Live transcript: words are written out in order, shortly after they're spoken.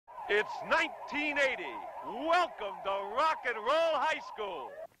It's 1980. Welcome to Rock and Roll High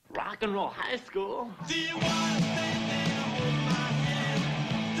School. Rock and Roll High School? Do you want to stand there and hold my hand?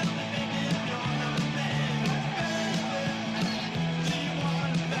 Tell me, baby, if you're not a man. Do you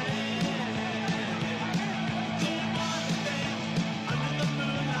want to dance? Do you want to dance under the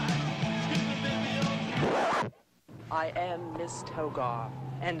moonlight? Excuse me, baby, I am Miss Togar,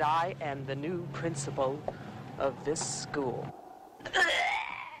 and I am the new principal of this school.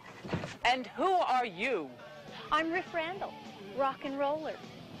 And who are you? I'm Riff Randall, rock and roller.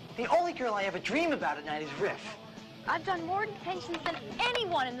 The only girl I ever dream about at night is Riff. I've done more detentions than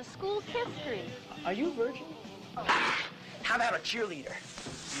anyone in the school's history. Are you a virgin? How about a cheerleader?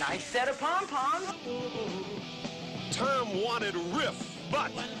 Nice set of pom-poms. Term wanted Riff,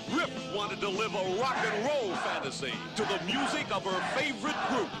 but Riff wanted to live a rock and roll fantasy to the music of her favorite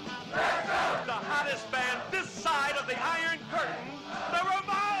group. The hottest band this side of the Iron Curtain, the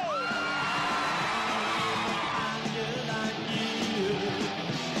Ramones!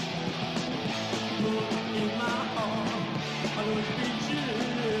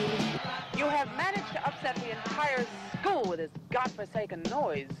 You have managed to upset the entire school with this godforsaken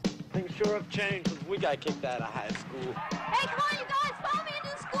noise. Things sure have changed since we got kicked out of high school. Hey, come on, you guys, follow me into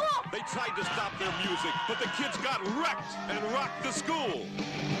the school! They tried to stop their music, but the kids got wrecked and rocked the school.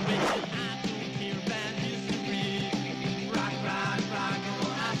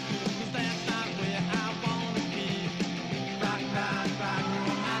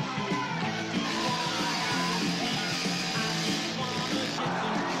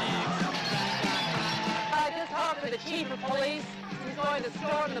 I just talked to the chief of police. He's going to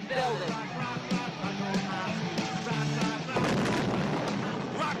storm the building.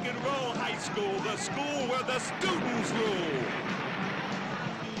 Rock and Roll High School, the school where the students rule.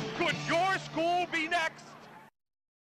 Could your school be next?